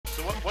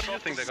What do you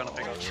think they're gonna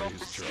pick up?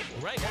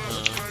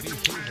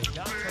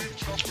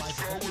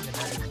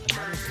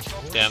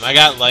 Damn, I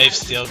got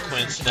lifesteal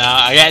quints now.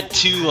 I got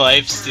 2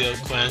 lifesteal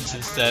quints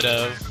instead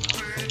of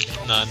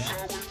none.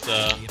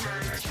 So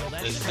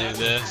let's do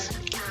this.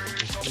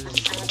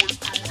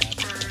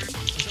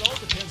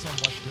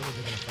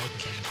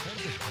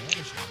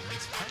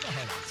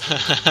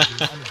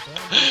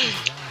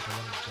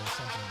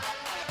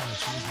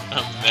 A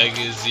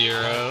Mega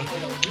Zero.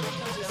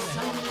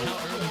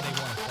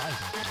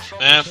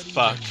 Man,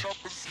 fuck.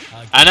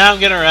 I know I'm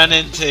gonna run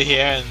into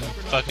here and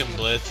fucking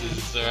Blitz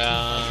is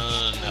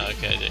around. No,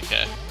 okay,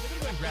 okay.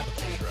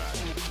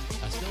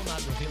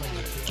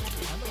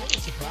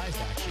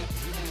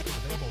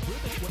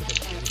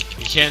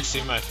 You can't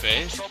see my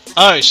face?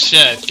 Oh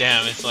shit,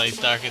 damn, it's like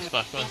dark as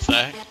fuck. One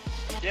sec.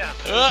 Yeah.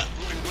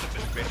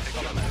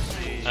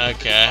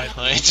 Okay,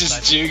 let me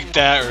just juke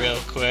that real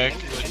quick.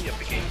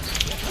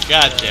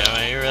 God damn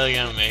it, you're really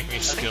gonna make me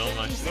skill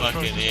my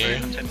fucking ear.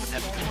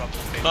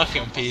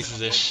 Fucking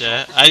pieces of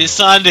shit. I just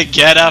wanted to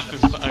get up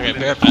and. Okay,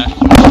 bear back.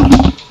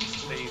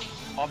 They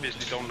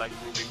obviously don't like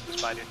Rubik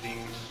despite it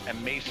being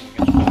amazing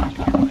against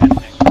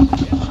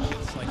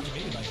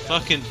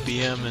Fucking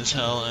BM as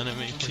hell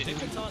enemy team.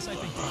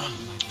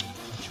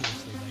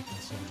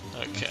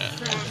 Okay.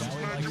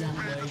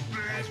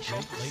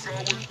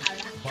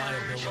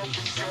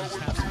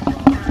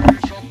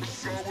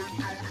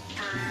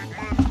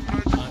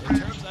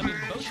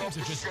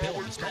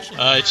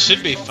 It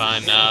should be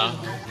fine now.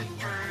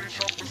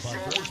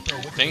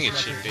 I think it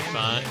should be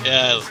fine.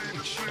 Yeah.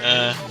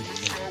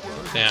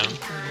 Damn.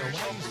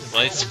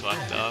 Light's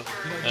fucked up.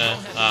 I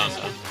don't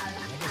know.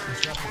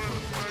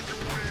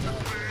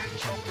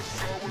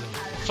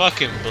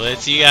 Fucking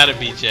Blitz, you gotta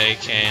be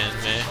JKing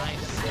me.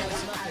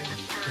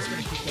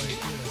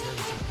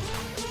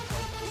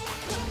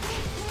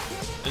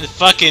 The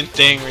fucking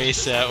thing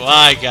reset.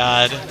 Why,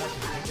 God?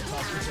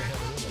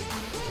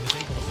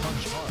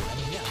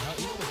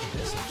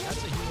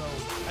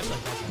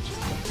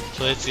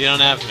 Blitz, you don't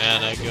have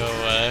mana. Go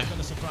away.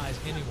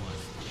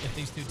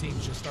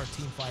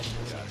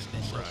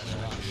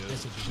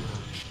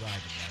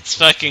 This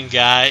fucking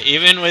guy,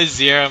 even with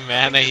 0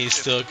 mana, he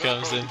still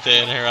comes in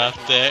to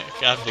interrupt it.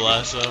 God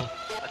bless him.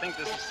 I think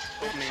this is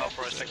opening up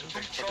for a second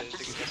pick for the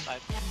Signature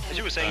side. As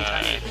you were saying,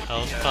 Alright,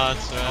 health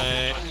pots,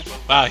 right?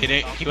 Wow,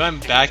 he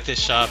went back to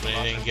shop and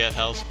he didn't get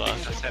health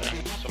pots. Just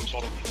having some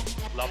sort of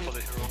love for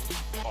the hero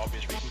for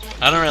obvious reasons.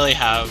 I don't really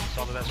have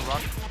Solid as a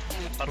rock.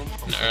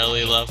 an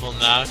early level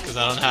now because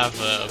I don't have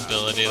an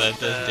ability that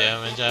does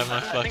damage. I have my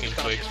fucking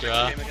quick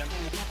draw.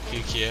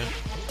 QQ.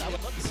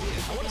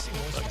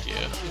 Fuck you.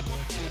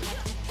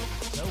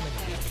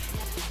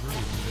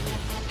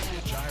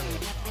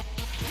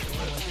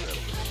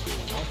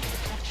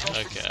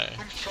 Okay.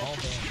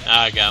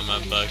 Now I got my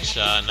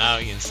buckshot. Now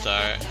we can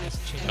start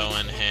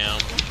going ham.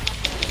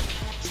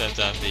 Except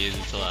I have to use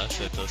it till I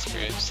set those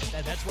scripts.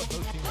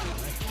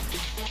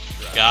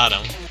 Got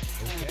him.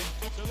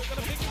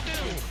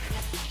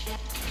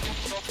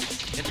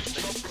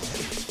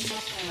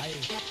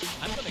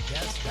 I'm gonna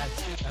guess that,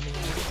 I mean,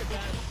 when you look at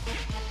that,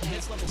 he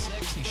hits level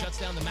 6, he shuts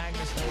down the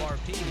Magnus, no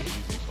RP.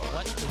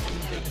 What does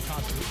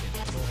Dignitas weaken?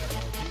 He will have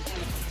an RP.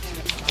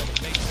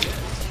 It makes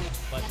sense,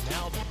 but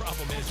now the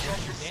problem is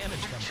where your damage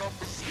comes from.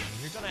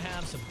 You're gonna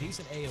have some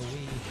decent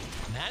AoE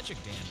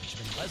magic damage,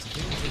 unless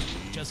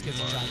Dignitas just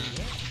gets a giant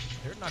damage.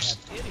 They're not have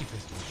any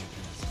physical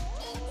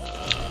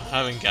damage.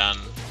 Haven't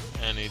gotten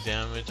any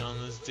damage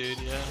on this dude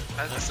yet.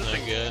 That's no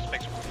good.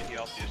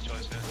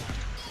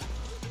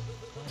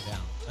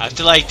 I have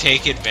to like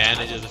take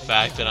advantage of the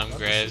fact that I'm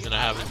Graves and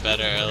I have a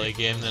better early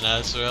game than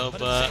Ezreal,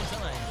 but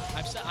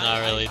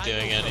not really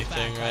doing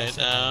anything right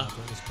now.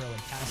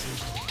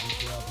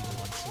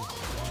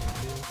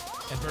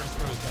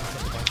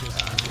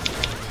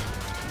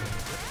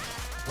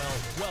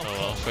 Oh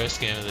well, first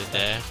game of the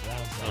day.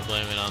 I'll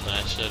blame it on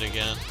that shit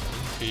again.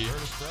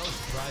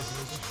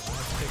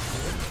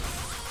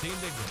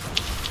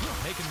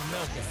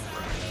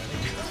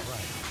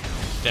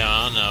 Damn,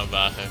 I don't know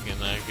about hooking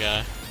that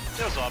guy.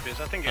 It was obvious.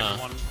 I think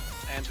everyone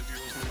and the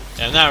viewers knew.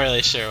 Yeah, I'm not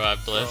really sure why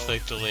Blitz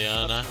picked the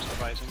Leona.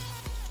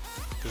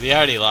 Because he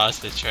already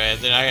lost the trade.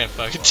 They're not gonna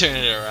fucking turn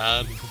it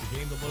around.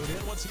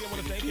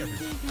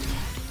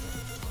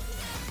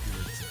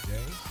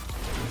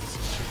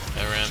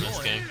 That Ram is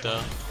ganked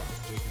though.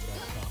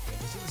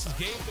 This is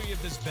game 3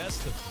 of this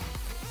best of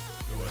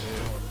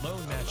your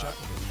lone matchup.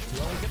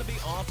 Well, we're gonna be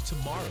off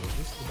tomorrow.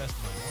 This is the best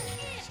of my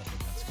knowledge. Something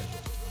that's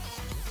scheduled.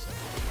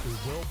 We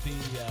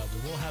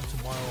will have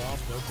tomorrow off,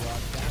 no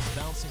broadcast,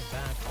 bouncing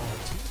back on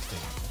Tuesday.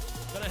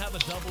 Gonna have a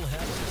double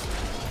header.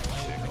 I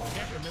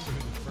can't remember who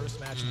the first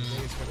match of the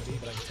day is gonna be,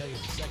 but I can tell you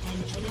the second.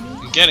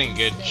 I'm getting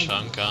good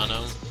chunk on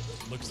him.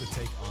 Looks to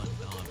take on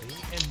Navi,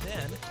 and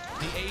then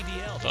the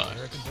ADL, the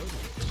American Dodo,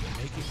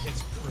 making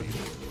its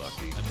pretty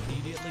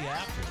immediately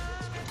after.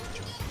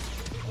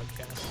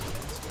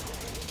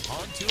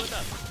 On to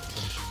another.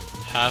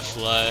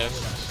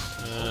 Half-Life.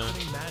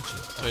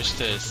 Push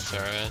to his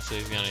turret, so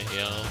he's gonna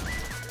heal.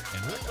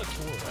 And really look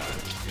forward to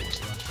this.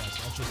 That's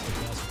not just the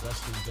best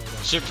Western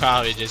Dota. Should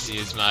probably just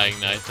use my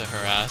Ignite to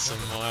harass him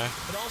more.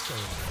 But also,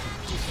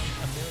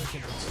 some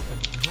American,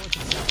 North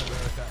and South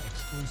America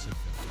exclusive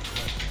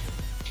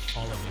things.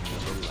 All of it.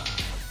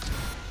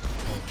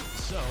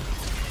 So,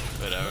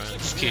 whatever,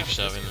 let's keep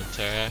shoving the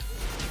turret.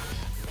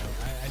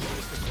 I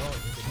noticed it growing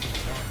with the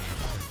new army.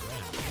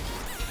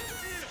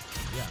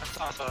 Yeah.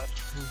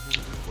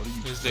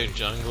 Who's their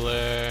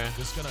jungler?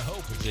 Just gonna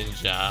hope Xin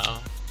Zhao.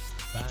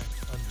 Back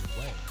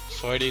underway.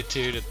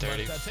 42 to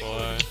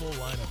 34.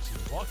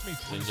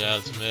 Xin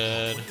Zhao's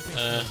mid.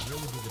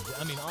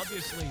 I mean,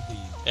 obviously the.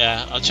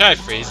 Yeah, I'll try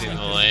freezing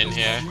the lane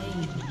here.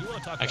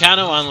 I kind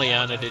of want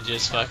Leona to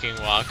just fucking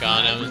walk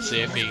on him and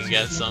see if he can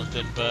get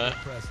something, but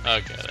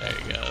okay, there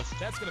he goes.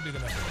 That's gonna be the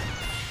number one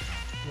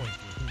point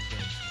for who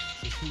wins.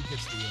 Is who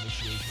gets the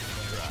initiation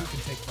advantage, who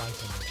can take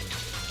fights on the game.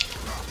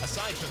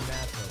 Aside from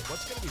that, though,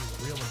 what's gonna be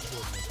real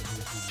important is to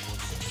move through the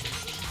organization.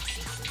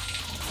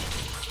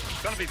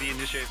 It's gonna be the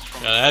initiates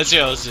from. Yeah,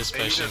 Ezreal's just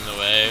pushing the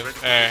wave.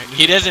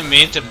 He doesn't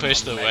mean to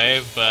push the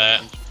wave,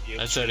 but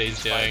that's what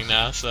he's doing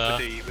now. So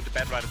with the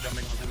bad rider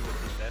jumping on him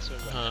with the lasso.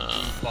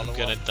 I'm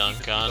gonna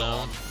dunk on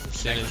him as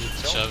soon as it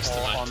shoves to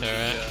my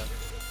turret.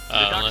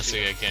 Unless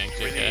we get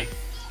ganked, okay.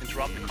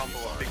 Interrupt the combo.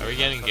 Are we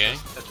getting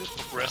ganked? Oh,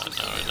 no,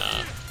 we're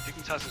not.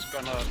 Dignitas is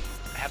gonna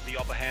have the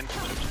upper hand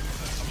from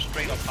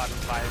straight up 5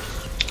 and 5.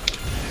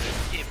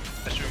 If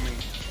assuming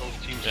both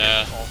teams.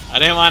 Yeah, I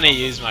didn't want to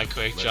use my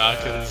quick draw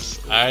because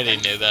I already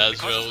knew that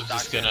Ezreal was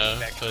just gonna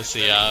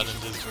pussy out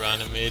and just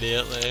run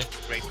immediately.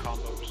 Great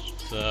combos.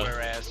 So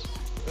whereas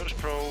Lotus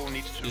Pro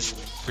needs to just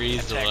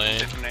freeze the lane.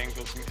 Different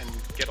angles and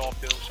get off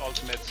those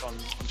ultimates on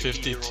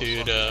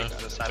 52 to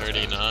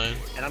 39.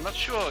 And I'm not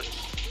sure.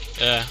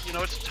 Yeah, you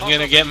know, I'm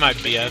gonna get my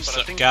BF.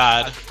 So,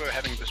 God,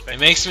 it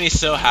makes me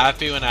so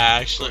happy when I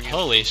actually.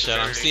 Holy shit,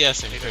 I'm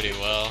CSing pretty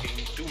well.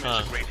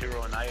 Huh.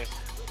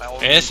 I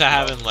guess I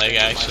haven't like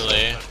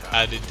actually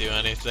had to do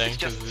anything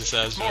because this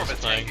Ezreal's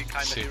playing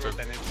super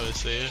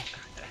pussy.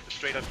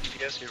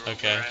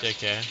 Okay,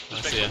 JK, my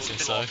CSing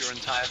sucks.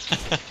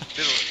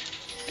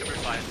 Every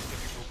fight, if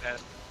you go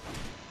past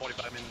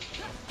 45 minutes.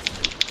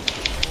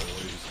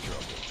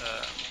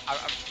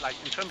 Like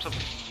in terms of the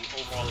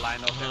overall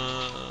lineup.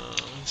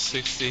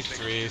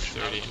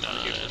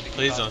 63-39.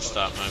 Please don't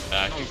stop my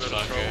back, you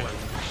fucker.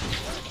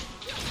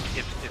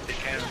 If they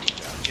can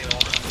get all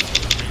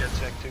the real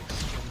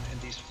tactics in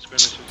these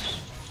skirmishes,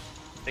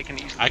 they can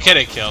easily. I could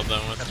have killed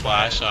them with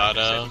flash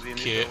auto,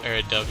 Q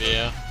or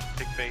W.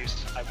 Big base.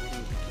 I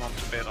wouldn't want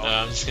to bet on. No,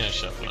 I'm just gonna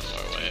shove one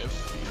more wave.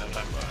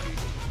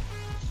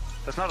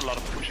 There's not a lot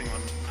of pushing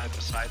on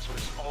either side, so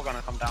it's all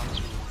gonna come down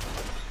to.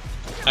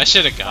 I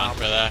should have gone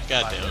for that.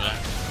 God damn it.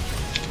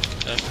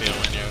 I feel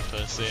when you're a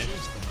pussy.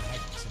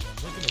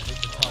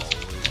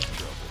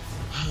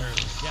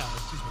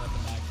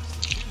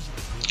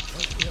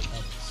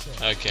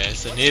 Okay,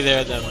 so neither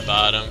of them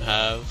bottom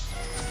have.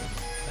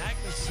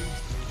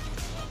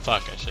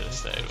 Fuck, I should have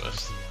stayed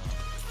with.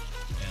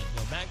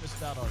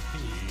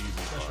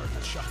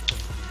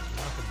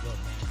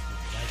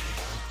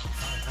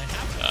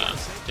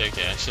 JK,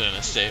 I shouldn't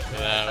have stayed for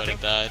that. I would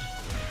have died.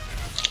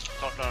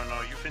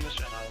 No, you finish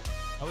and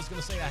I was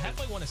gonna say, I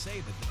halfway want to say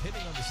that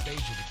depending on the stage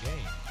of the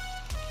game,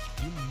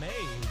 you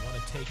may want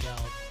to take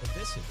out the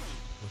Viscid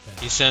with that.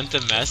 He sent a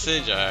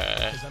message?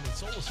 Alright.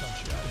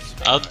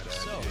 I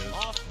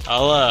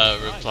I'll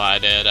reply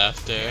to it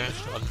after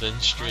I'm done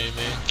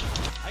streaming.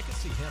 I can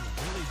see him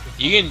really.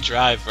 You can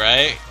drive,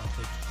 right?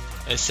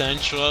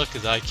 Essential,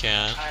 because I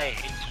can't. I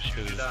hate to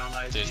shoot down.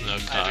 There's no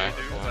car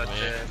for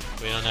me.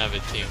 We don't have a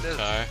team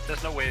car.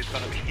 There's no way it's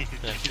gonna be.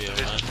 That'd be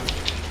one.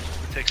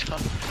 Takes on.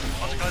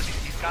 Also because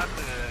he's got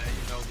the,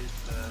 you know, his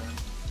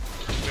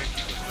great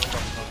people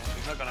so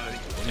he's not gonna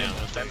really. Damn,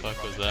 what the fuck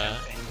was that?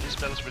 And his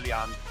spells really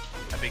aren't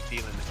a big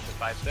deal in the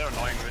fights. They're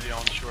annoying really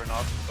on, sure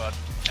enough, but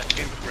as the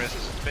game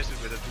progresses, especially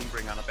with a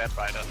Doombringer on a bad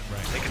rider,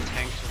 they can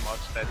tank so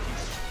much that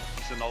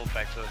he's a null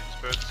factor. His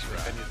burst, if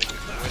anything, is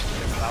the worst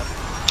thing without him.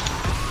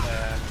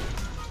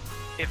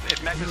 If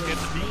Magnus gets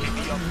the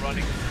BKB up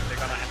running, they're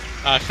gonna have to.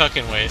 I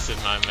fucking wasted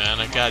my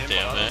mana, god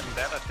damn it.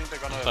 That, I think they're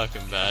gonna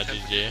fucking bad,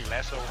 GG.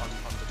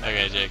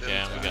 Okay, JK,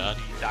 I'm god.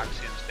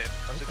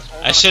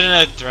 I I shouldn't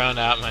have thrown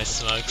out my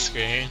smoke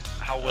screen.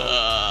 I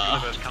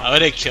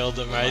would have killed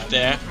him right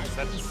there.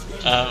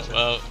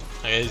 Well,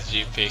 I guess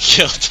GP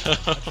killed him.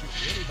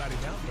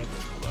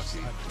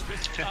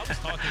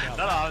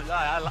 No,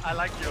 I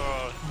like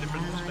your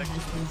different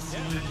perspectives. Yeah,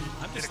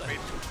 I'm just like,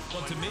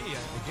 well, to me, again,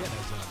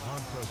 as a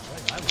non-pro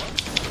player, I love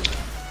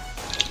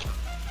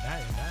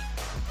that.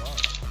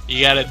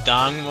 You got a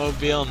dong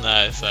mobile?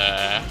 Nice,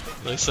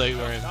 looks like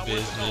we're in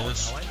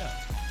business.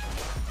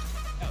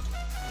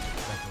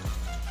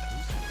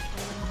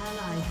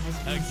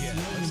 Again,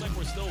 looks like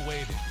we're still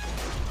waiting.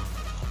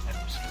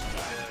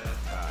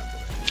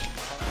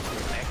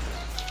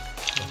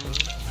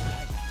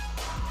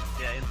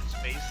 Yeah, in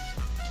space.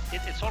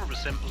 It sort of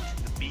resembles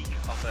the beak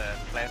of a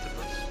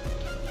platypus.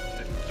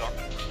 The duck.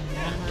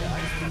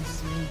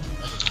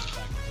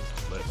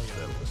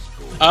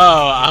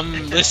 Oh,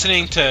 I'm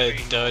listening to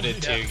Dota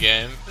 2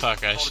 game.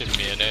 Fuck, I should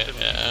mute it.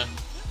 Yeah.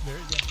 There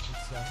you go.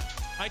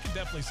 I can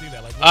definitely see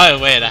that. Like, Oh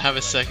wait, I have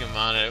a second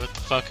monitor. What the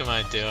fuck am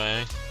I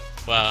doing?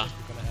 Wow.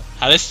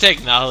 How does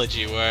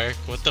technology work?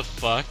 What the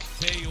fuck?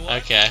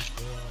 Okay.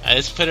 I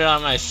just put it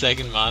on my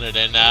second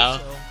monitor now,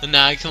 and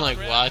now I can like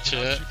watch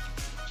it.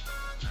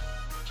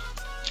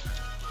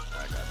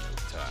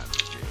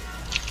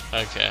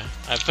 Okay.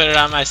 I put it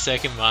on my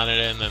second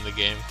monitor and then the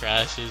game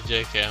crashes.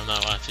 JK, I'm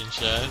not watching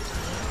shit.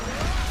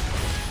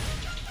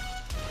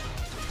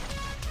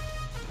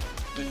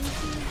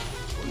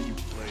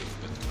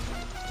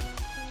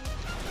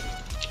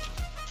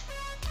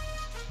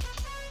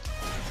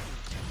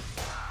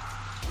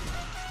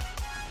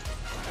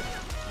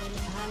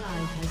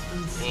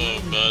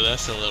 Whoa, bro,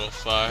 that's a little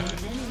far.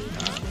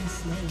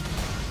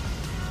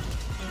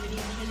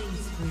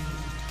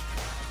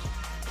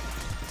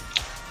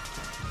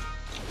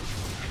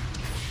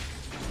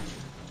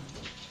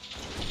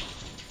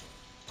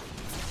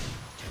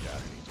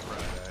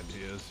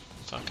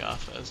 Fuck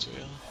off,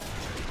 Ezreal.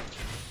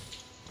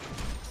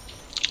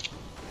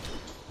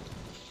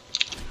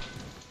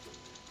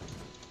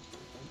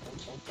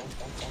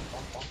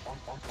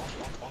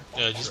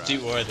 Yo, just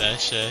de-ward that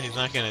shit. He's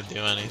not gonna do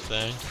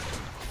anything.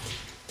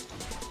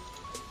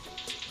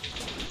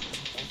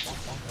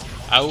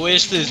 I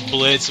wish this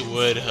Blitz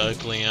would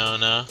hook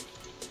Leona.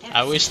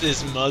 I wish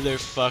this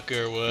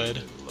motherfucker would.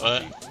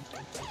 What?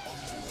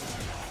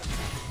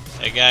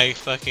 That guy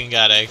fucking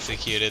got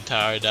executed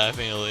tower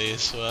diving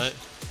Elise. What?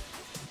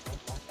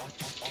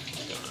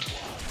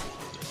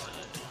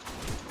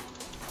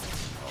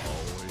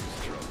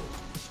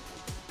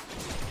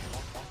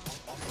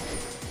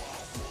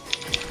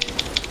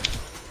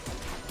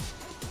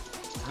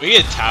 We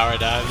could tower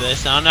dive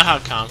this. I don't know how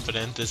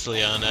confident this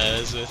Leona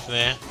is with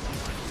me.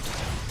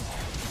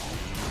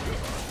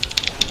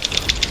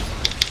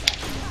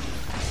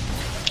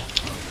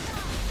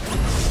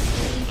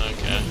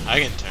 Okay, I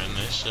can turn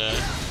this shit.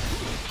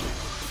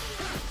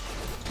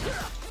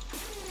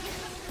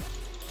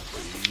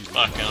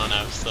 Fuck, I don't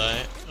have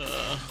sight.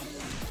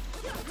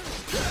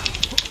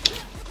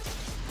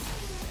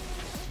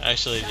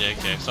 Actually,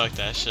 JK, fuck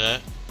that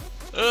shit.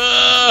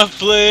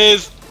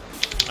 Please!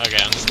 Okay,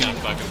 I'm just gonna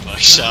fucking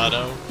buckshot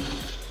him.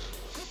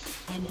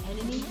 An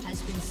enemy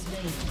has been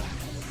slain.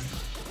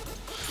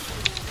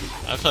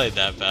 I played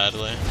that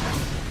badly.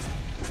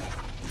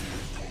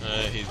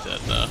 He's dead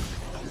though.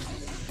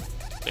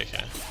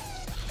 Okay.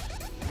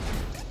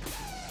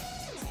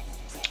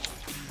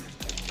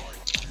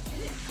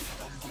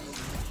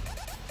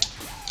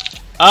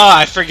 Oh,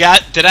 I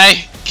forgot. Did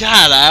I?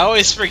 God, I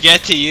always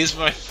forget to use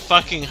my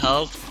fucking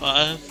health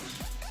button.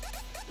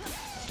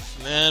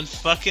 Man,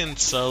 fucking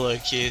solo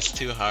queue is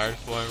too hard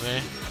for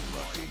me.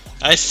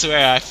 I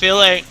swear, I feel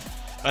like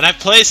when I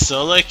play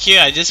solo queue,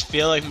 I just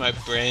feel like my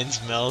brain's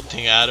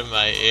melting out of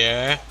my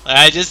ear.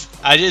 Like,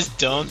 I just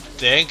don't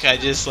think. I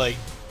just like,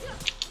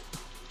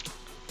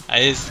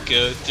 I just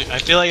go through. I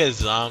feel like a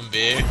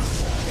zombie.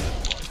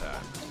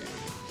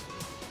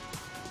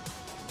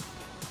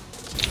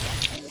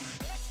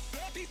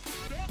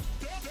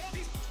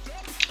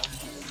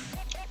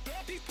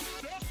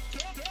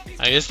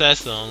 I guess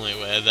that's the only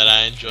way that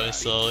I enjoy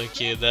solo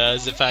queue though,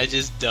 is if I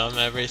just dumb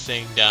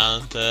everything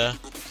down to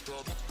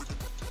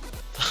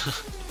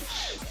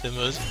the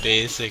most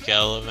basic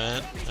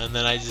element, and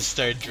then I just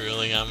start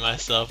drooling on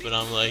myself and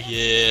I'm like,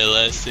 yeah,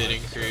 less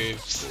hitting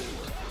creeps.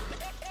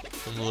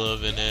 I'm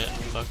loving it.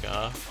 Fuck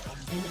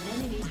off. An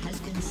enemy has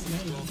been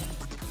slain.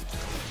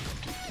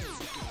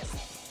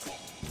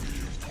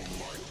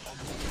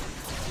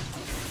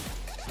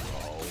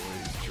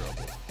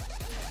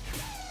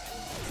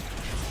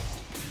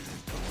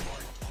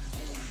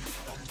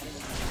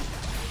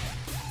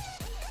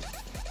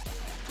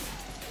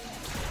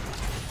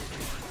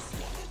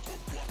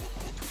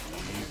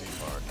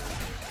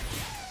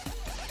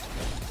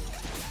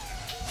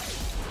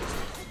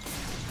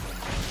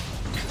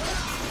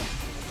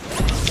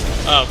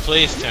 Oh,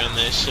 please turn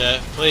this shit.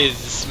 Please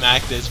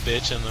smack this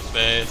bitch in the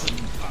face.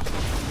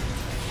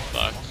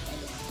 Fuck.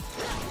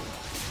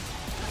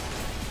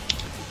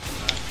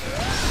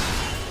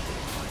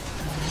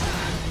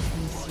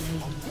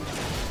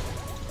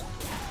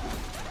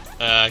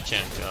 I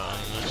can't go on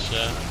this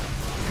shit.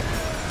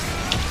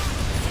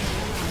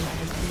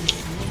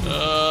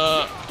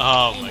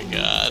 Oh my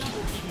god.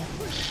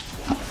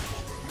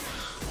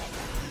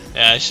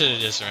 Yeah, I should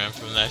have just ran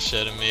from that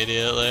shit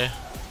immediately.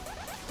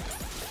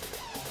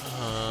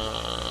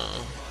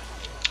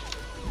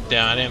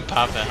 Damn, I didn't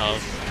pop a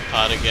health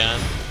pot again.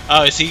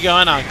 Oh, is he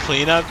going on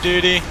cleanup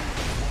duty?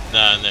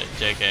 No,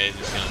 JK, he's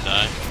just gonna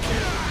die.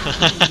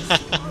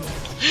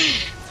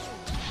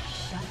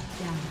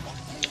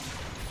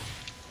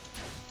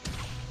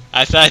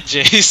 I thought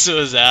Jace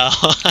was out.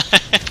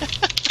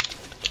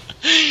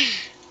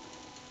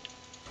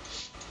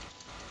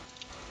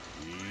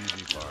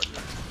 Easy,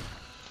 partner.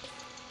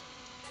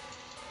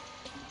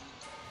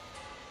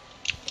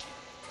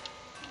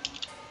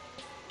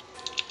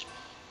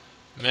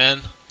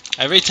 Man,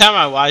 Every time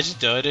I watch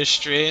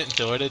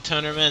Dota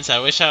tournaments,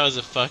 I wish I was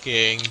a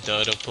fucking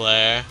Dota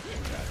player.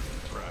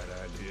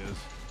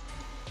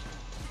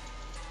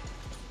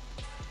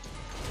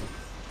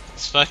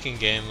 This fucking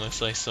game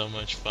looks like so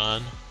much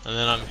fun. And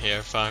then I'm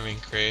here farming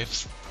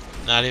creeps.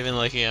 Not even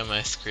looking at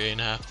my screen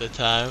half the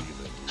time.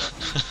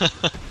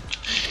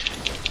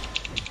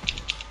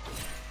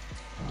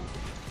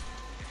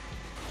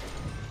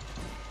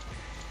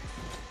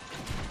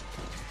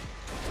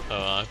 Oh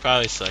well, I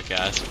probably suck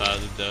ass if I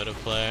was a Dota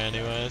player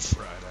anyways.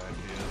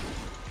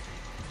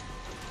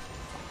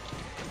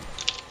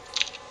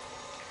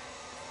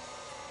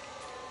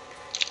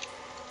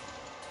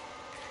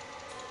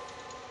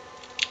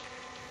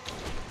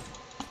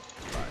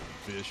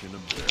 Fish in a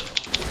barrel.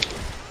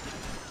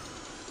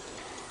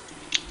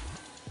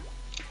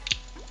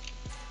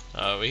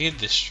 Oh, we can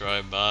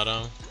destroy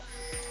bottom.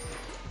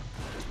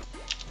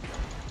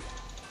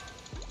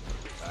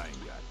 I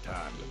ain't got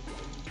time to.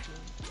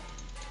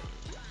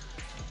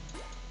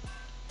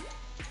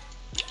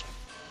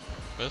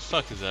 Where the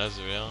fuck is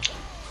Ezreal?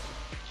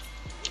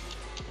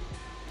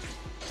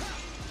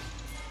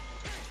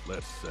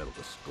 Let's settle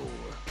the score.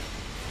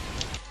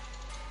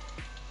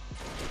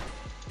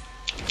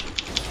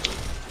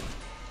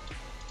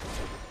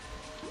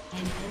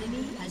 An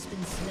enemy has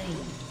been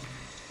slain.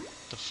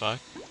 The fuck?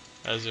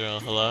 Ezreal,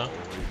 hello?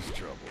 Always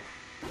trouble.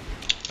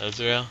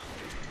 Ezreal?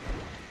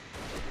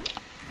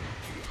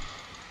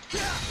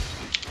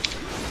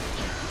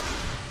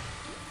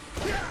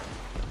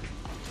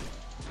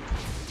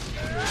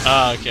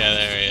 Oh, okay,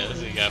 there he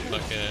is. He got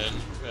fucking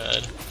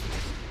red.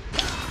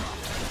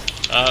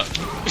 Oh.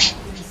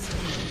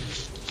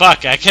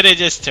 Fuck, I could've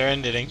just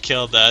turned it and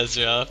killed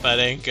Ezreal if I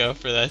didn't go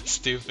for that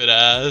stupid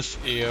ass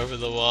E over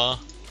the wall.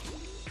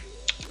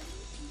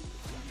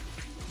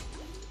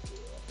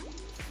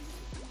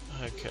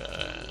 Okay,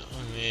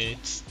 let me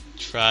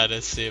try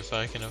to see if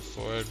I can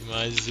afford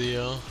my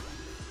zeal.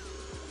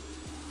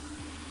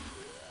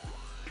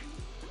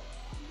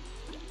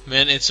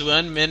 Man, it's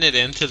 1 minute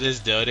into this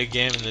Dota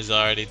game and there's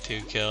already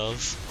 2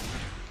 kills.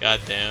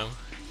 God damn.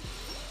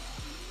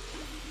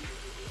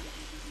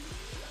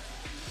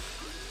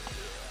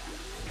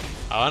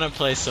 I wanna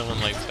play someone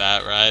like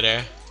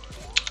Batrider.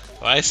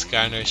 Why is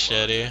Skarner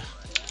shitty?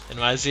 And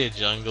why is he a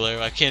jungler?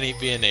 Why can't he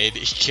be an AD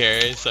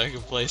carry so I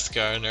can play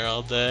Skarner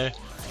all day?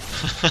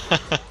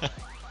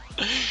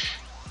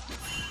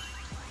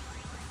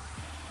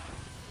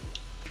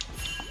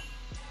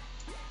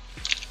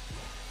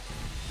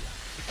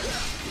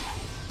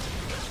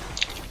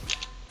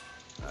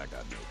 I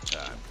got no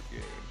time for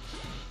games.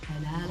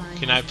 An ally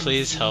Can I has been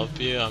please slain. help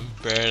you? I'm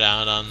burned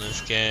out on this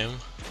game.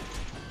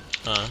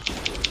 Huh.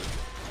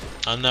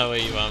 I don't know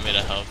what you want me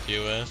to help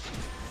you with.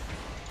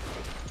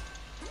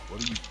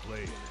 What are you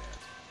playing at?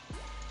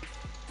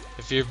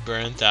 If you're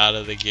burnt out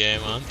of the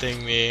game, one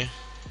thing me.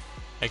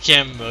 I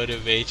can't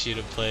motivate you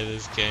to play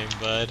this game,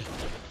 bud.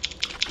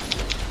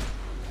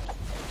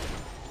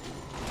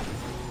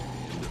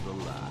 End of the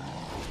line.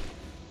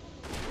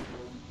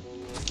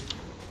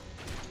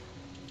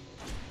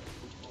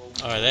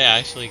 Oh, are they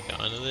actually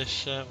going to this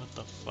shit? What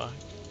the fuck?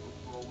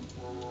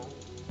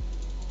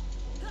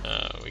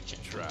 Oh, we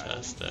can't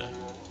contest it.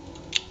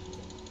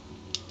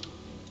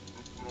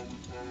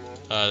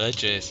 Oh, that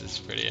Jace is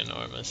pretty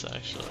enormous,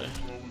 actually.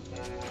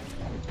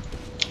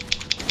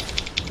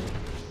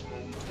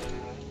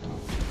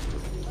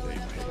 They made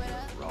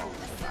it wrong.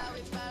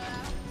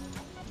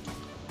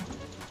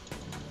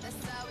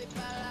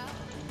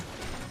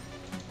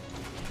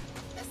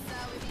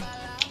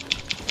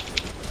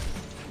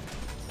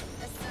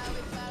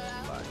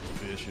 Like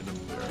fish in a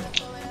barrel.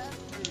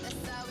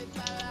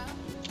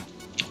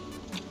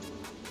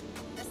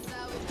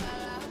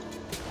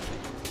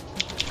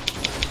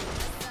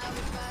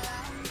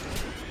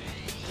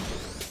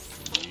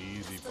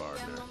 Easy,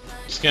 partner.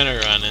 Just gonna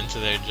run into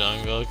their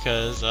jungle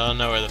because I don't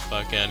know where the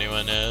fuck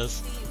anyone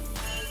is.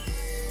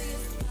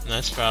 And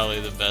that's probably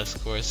the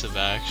best course of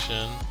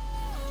action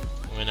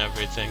when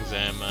everything's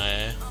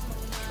MIA.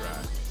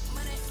 Try.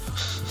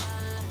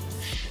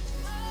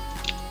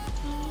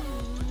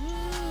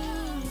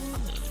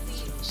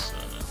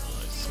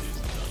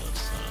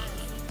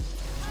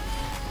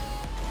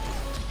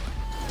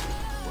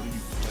 What are you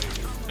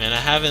playing? Man, I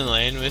haven't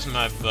lain with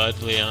my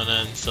bud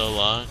Leona in so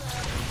long.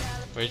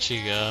 Where'd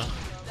she go?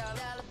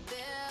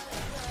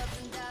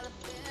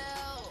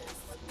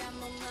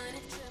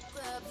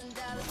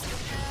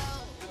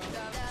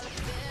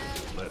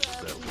 Let's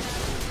settle the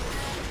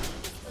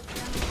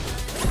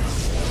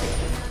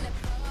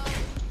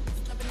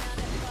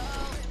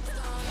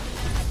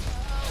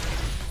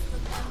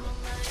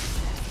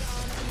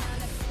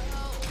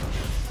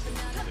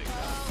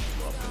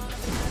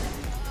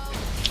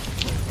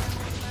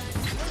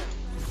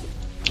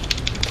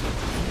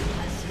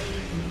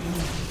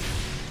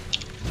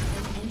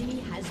An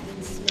enemy has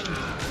been slain.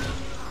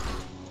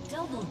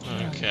 Double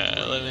kill. Okay,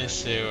 let me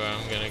see where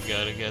I'm gonna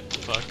go to get the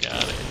fuck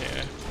out of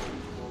here.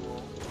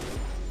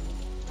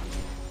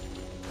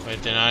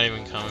 Wait, they're not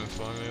even coming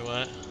for me,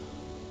 what?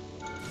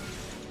 An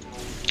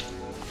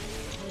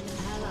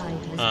ally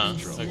has Huh,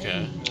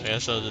 okay. I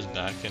guess I'll just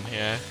back in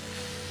here.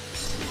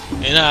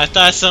 You know, I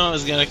thought someone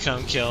was gonna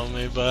come kill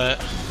me,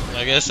 but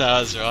I guess I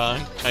was wrong.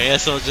 I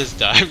guess I'll just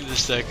dive the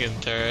second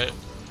turret.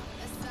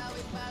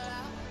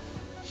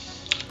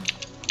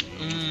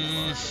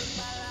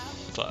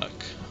 Fuck.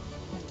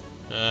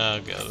 I'll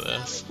go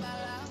this.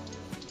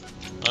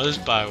 I'll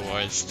just buy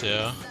wards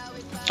too.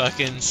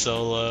 Fucking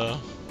solo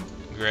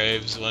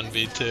Graves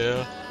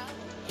 1v2.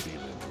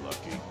 Feeling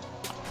lucky.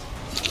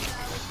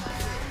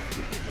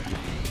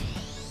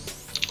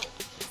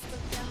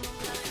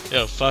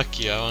 Yo, fuck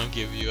you, I won't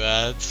give you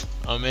ads.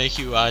 I'll make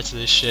you watch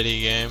this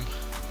shitty game.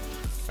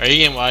 Or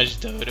you can watch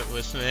Dota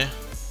with me.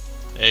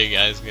 There you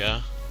guys go.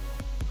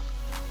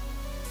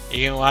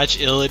 You can watch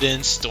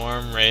Illidan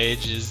Storm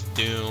Rage's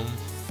Doom.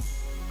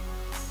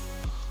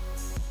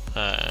 Easy,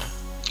 partner.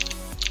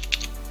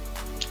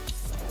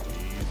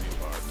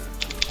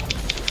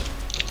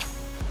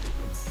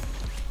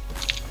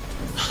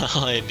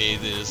 All I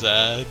need is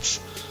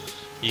ads.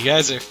 You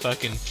guys are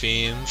fucking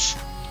fiends.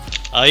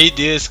 All you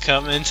do is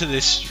come into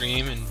this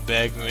stream and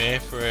beg me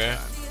for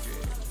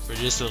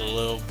just a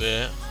little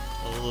bit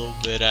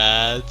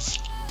ads.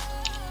 Go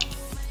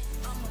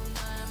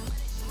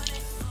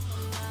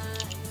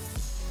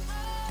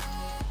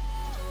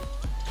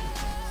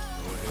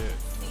ahead.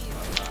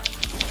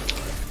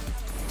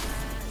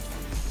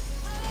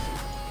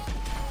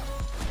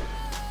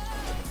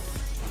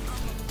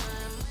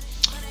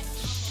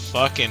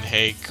 Fucking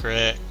hate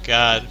crit.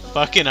 God,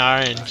 fucking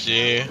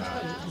RNG.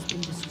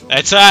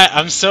 That's why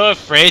I'm so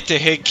afraid to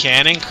hit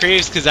cannon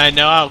creeps, because I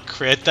know I'll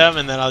crit them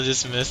and then I'll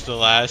just miss the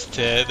last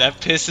hit. That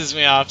pisses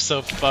me off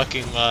so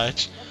fucking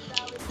much.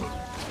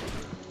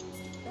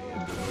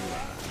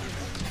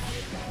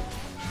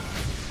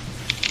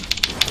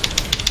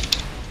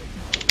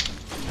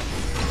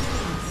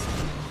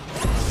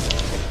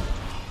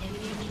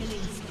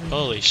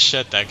 Holy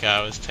shit, that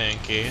guy was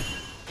tanky.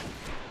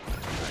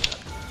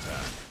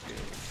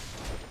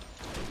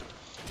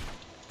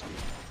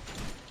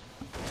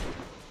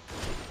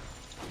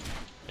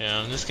 Yeah,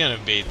 I'm just gonna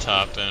be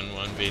top and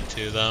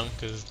 1v2 them,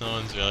 because no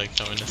one's really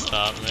coming to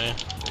stop me.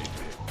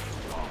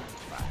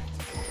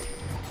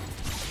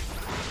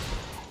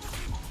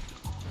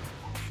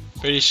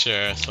 Pretty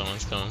sure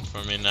someone's coming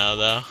for me now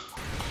though.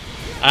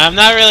 I'm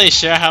not really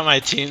sure how my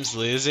team's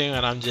losing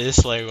when I'm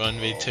just like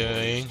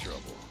 1v2ing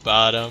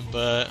bottom,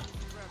 but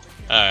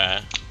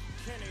alright.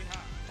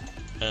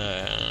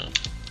 Alright.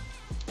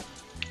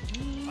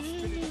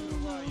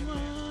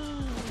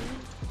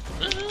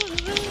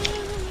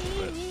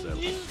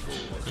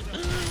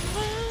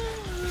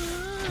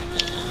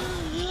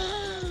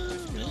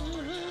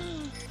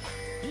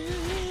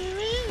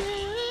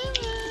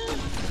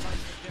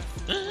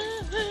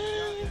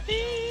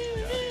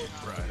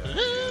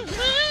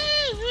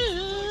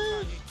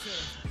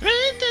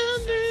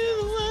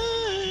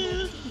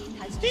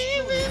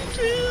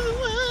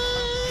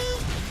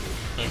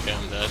 Okay,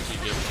 I'm dead. You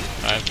get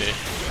 5B.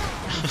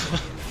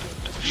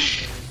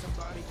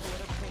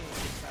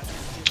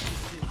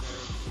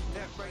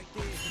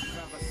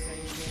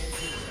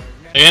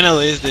 You're gonna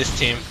lose this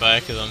team fight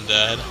because I'm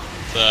dead.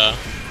 So,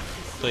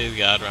 please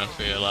God, run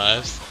for your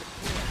lives.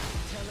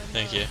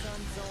 Thank you.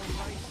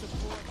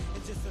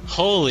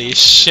 Holy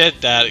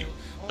shit, that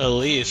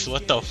Elise.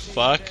 What the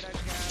fuck?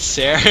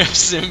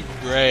 Seraph's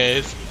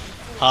Embrace.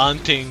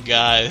 Haunting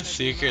guy.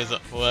 Seekers.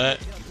 What?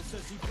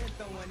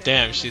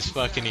 Damn, she's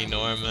fucking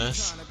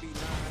enormous.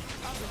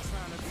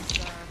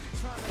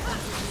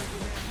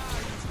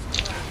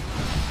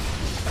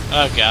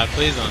 Oh god,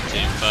 please don't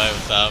team fight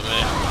without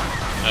me.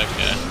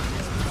 Okay.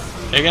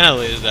 They're gonna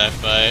lose that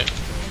fight.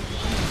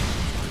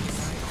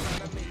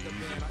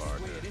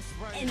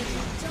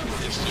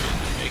 This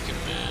dude's making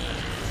me mad.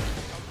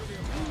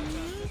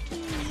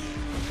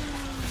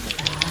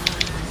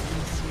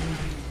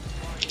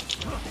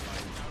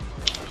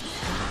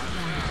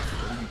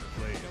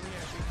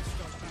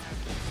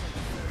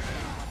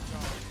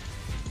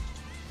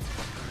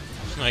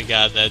 My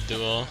god, that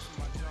duel.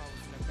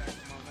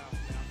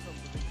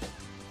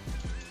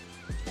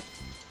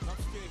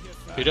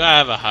 Who do I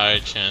have a higher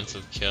chance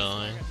of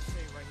killing?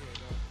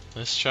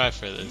 Let's try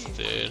for this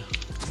dude.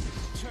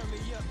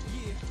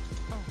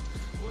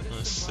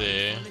 Let's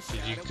see.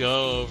 Did you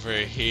go over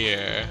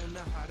here?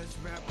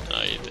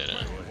 No, you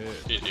didn't.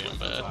 You're doing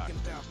bad.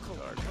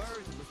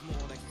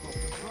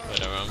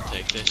 Whatever, I'm gonna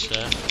take this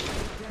shit.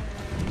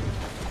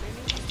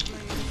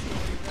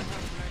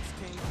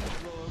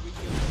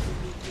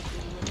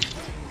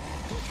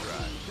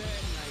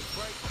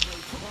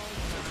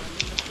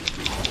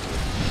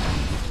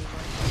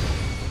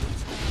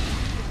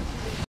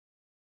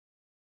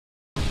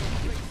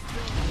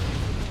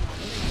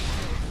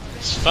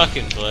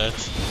 Fucking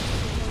blitz.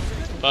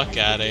 Fuck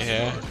out of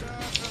here.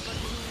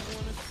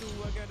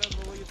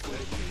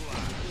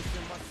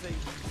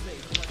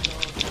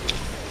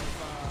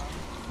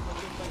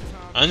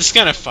 I'm just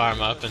gonna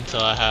farm up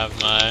until I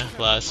have my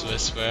last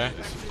whisper.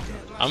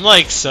 I'm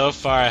like so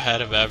far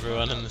ahead of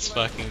everyone in this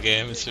fucking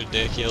game, it's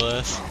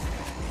ridiculous.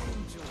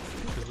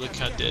 Cause look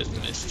how Diz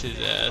missed his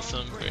ass,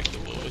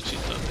 unbreakable, what you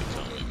thought they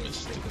called me,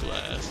 Mr.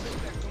 Blast.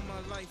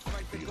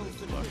 Feeling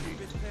lucky.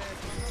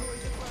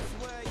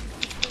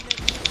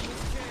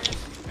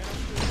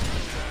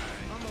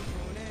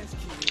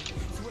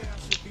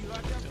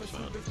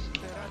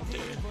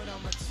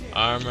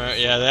 Armor,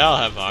 yeah, they all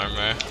have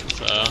armor,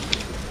 so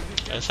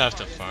I just have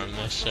to farm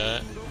this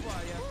shit.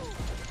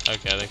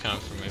 Okay, they come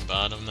from me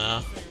bottom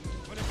now.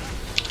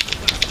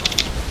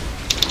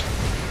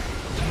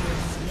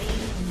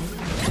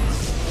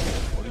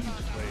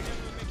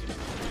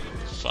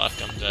 Fuck,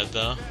 I'm dead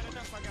though.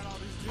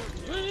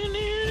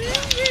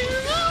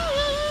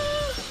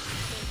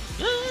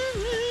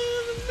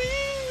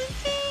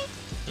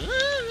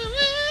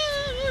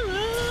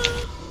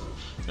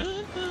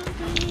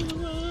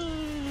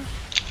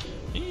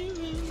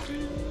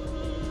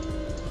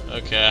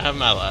 Okay, I have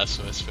my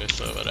last whisper,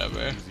 so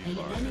whatever.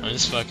 I'll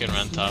just fucking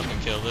run top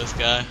and kill this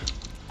guy.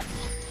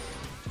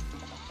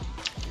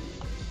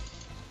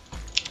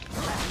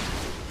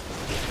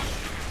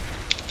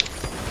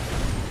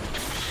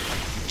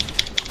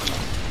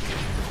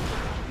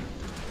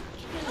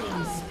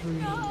 Killing spree. Killing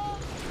spree.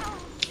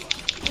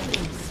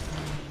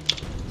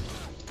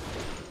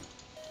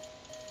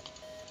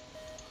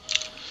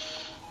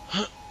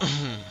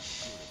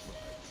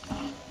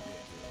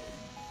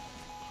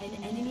 An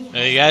enemy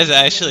Hey, you guys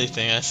actually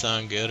think I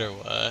sound good or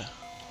what?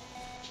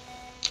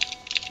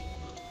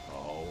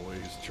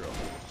 Always trouble.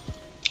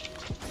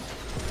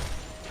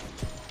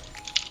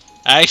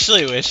 I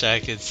actually wish I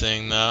could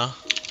sing though.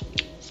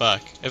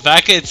 Fuck. If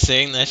I could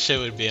sing, that shit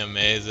would be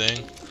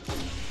amazing.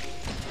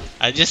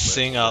 I just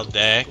sing all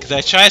day. Cause I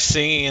try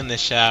singing in the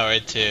shower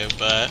too,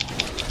 but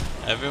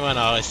everyone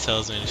always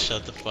tells me to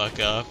shut the fuck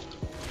up.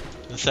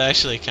 It's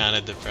actually kind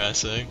of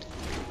depressing.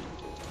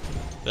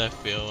 That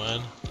feel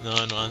when no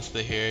one wants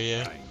to hear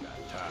you.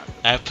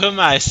 I put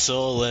my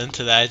soul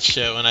into that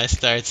shit when I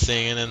start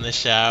singing in the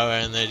shower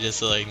and they're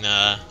just like,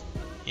 nah,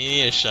 you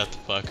need to shut the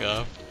fuck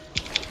up.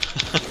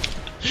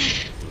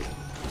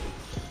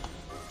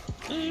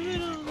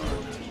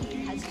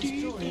 has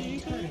destroyed a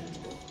turret.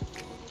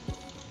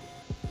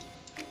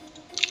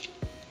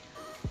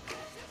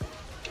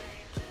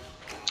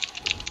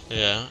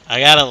 Yeah, I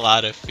got a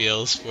lot of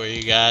feels for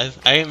you guys.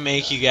 I can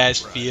make you guys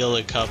feel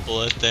a couple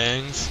of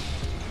things.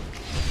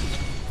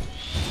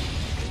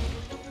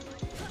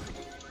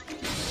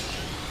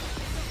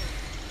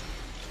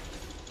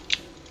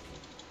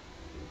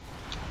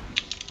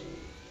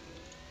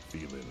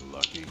 Feeling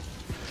lucky.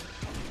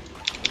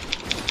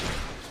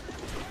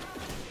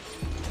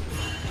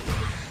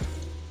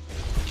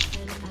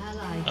 An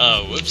ally.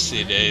 Oh,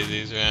 whoopsie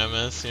daisies,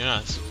 Ramus. You're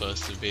not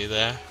supposed to be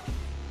there.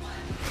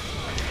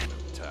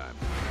 Time.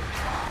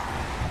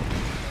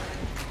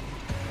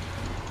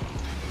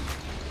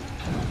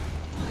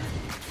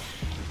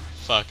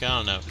 Fuck, I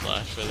don't have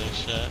flash for this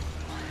shit.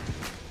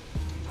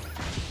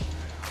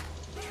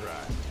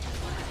 Try.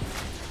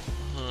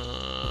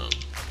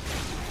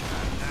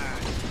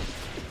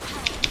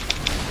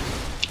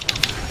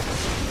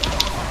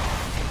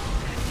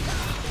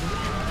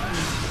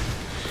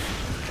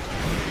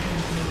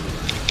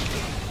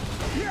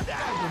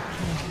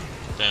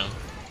 Damn.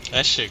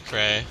 That shit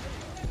cray.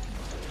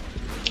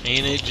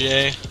 Ain't it,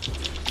 Jay?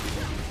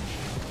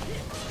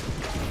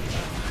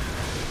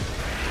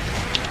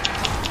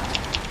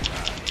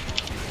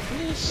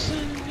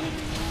 Listen,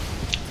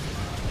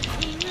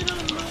 blame it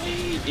on my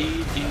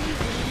ADD.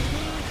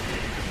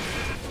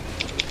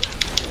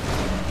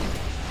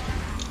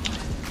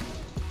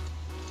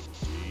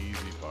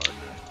 Easy,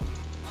 partner.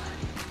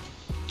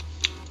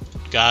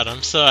 God,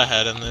 I'm so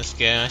ahead in this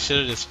game. I should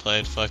have just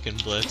played fucking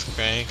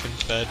Blitzcrank and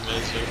fed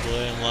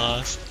miserably and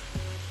lost.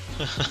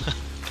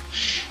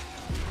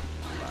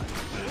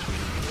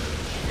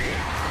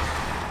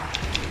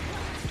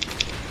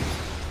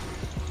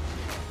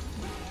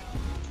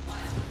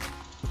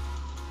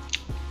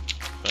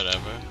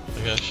 Whatever.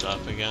 I'll go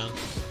shop again.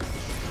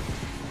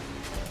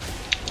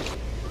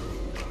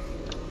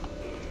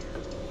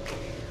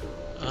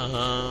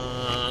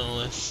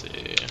 Let's see.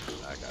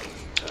 I got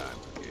some time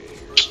for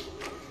games.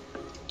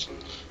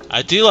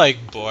 I do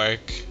like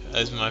Bork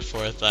as my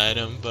 4th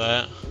item,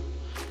 but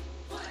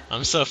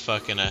I'm so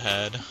fucking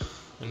ahead.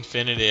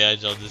 Infinity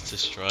Edge, I'll just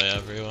destroy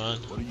everyone.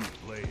 What are you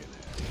playing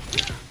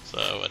at?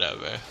 So,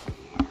 whatever.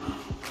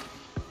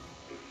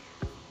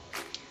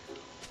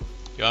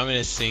 You want me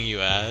to sing you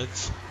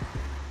ads?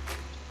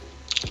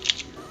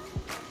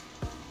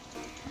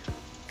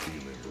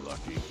 Feeling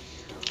lucky.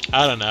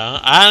 I don't know.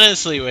 I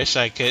honestly wish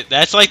I could.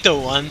 That's like the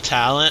one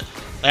talent.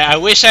 Like, I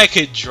wish I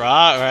could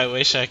draw or I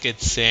wish I could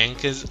sing.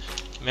 Cause,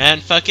 man,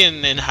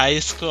 fucking in high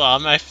school, all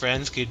my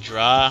friends could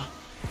draw.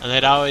 And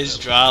they'd always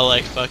draw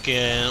like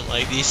fucking,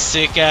 like these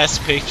sick ass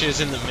pictures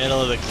in the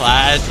middle of the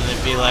class. And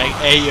they'd be like,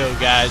 hey yo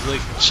guys,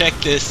 look, check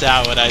this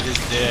out what I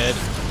just did.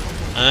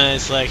 And then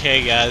it's like,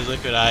 hey guys,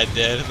 look what I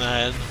did. And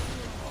then,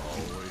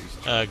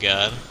 oh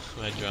god,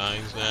 my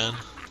drawings, man.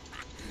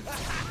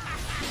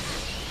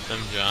 Them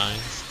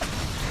drawings.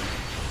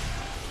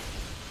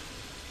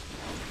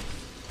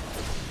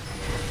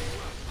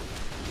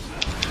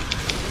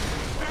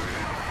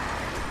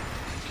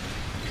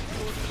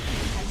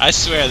 I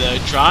swear though,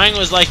 drawing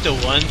was like the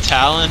one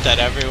talent that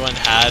everyone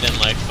had in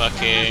like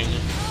fucking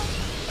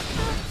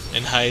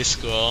in high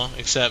school,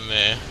 except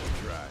me.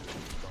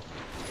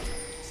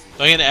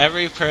 Fucking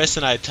every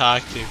person I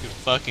talked to could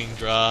fucking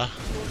draw.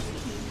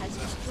 Has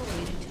destroyed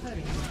a turret.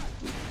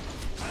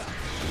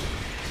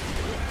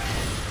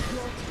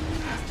 Your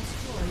team has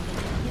destroyed an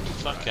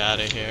inhibitor. Fuck out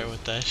of here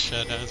with that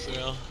shit,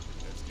 Ezreal.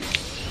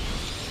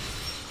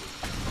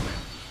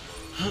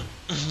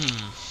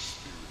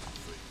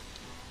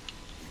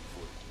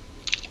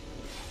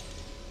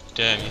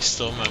 Damn, you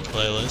stole my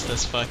playlist.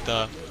 That's fucked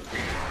up.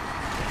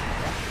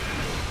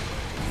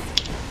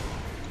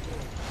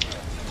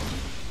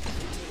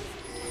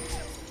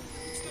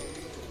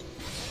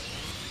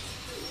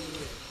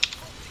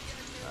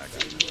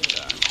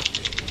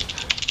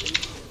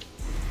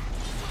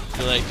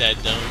 I like that,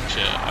 don't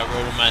you? I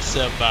wrote it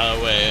myself, by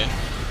the way.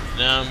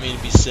 Now I don't mean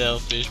to be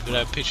selfish, but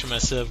I picture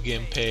myself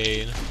getting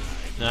paid.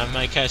 Now I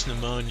might catch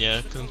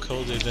pneumonia, 'cause I'm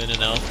colder than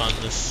an elf on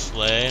this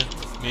sleigh.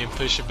 Me and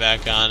push it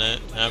back on it.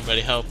 Now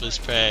everybody help us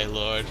pray.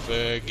 Lord,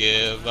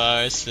 forgive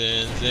our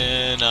sins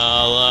and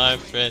all our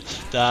friends.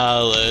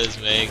 Dollars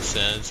make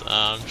sense.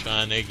 I'm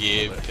trying to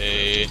get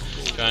paid.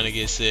 Trying to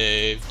get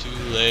saved.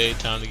 Too late,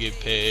 time to get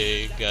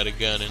paid. Got a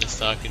gun and a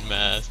stocking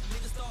mask.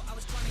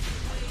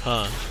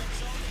 Huh.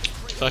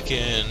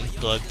 Fucking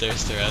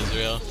bloodthirster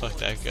Ezreal. Fuck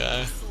that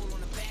guy.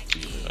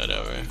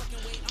 Whatever.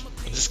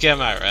 I'll just get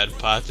my red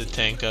pot to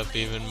tank up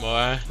even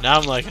more. Now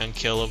I'm like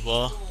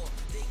unkillable.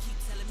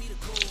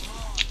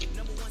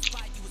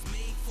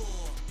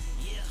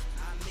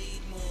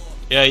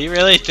 Yeah, you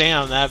really think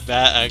I'm that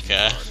bad?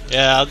 Okay.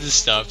 Yeah, I'll just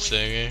stop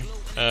singing.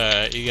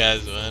 Alright, you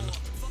guys win.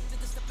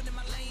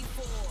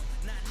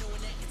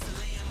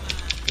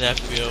 That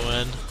feel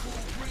win.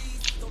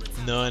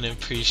 No one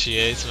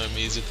appreciates my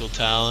musical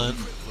talent.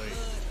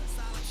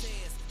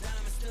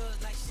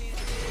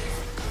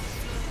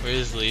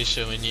 Where's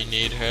Leisha when you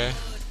need her?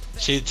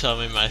 She'd tell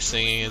me my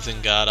singing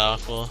isn't god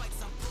awful.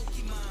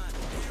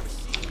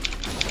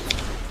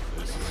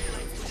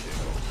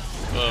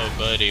 Whoa,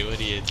 buddy, what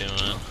are you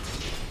doing?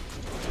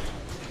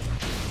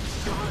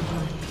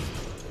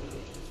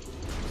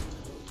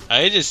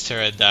 I could just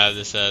turret dive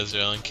this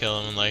Ezreal and kill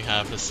him in like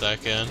half a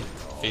second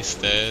if he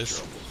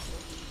stays.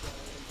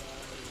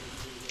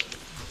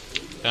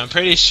 I'm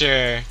pretty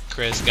sure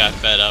Chris got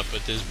fed up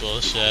with this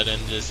bullshit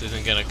and just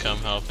isn't gonna come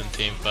help in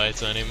team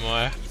fights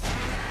anymore.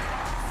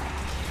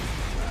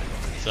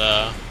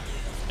 So,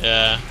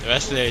 yeah, the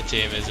rest of their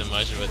team isn't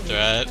much of a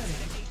threat.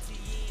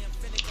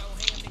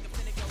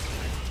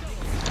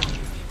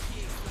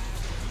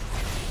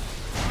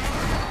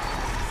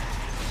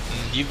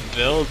 And you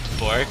build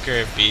Bork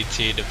or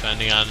BT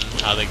depending on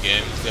how the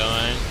game's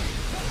going.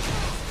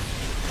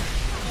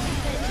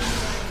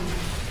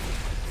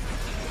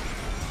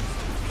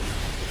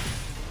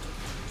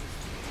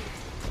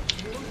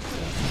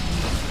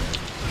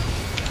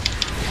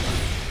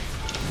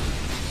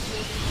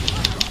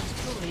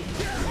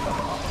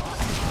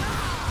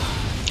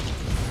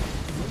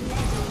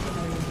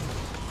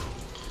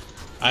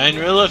 I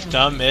mean, rule of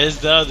thumb is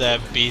though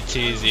that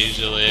BT is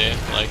usually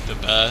like the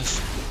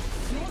best.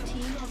 Your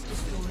team has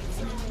destroyed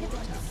an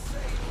inhibitor.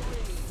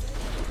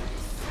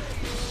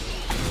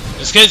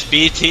 Just because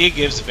BT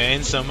gives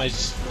Vayne so much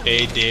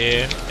AD,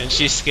 and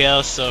she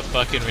scales so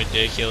fucking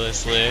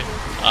ridiculously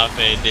off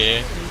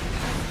AD.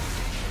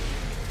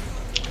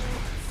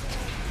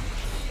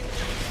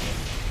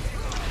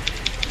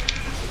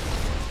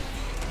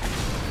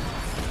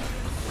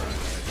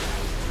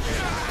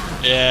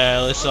 Yeah,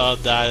 let's all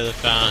die to the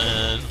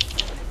fountain.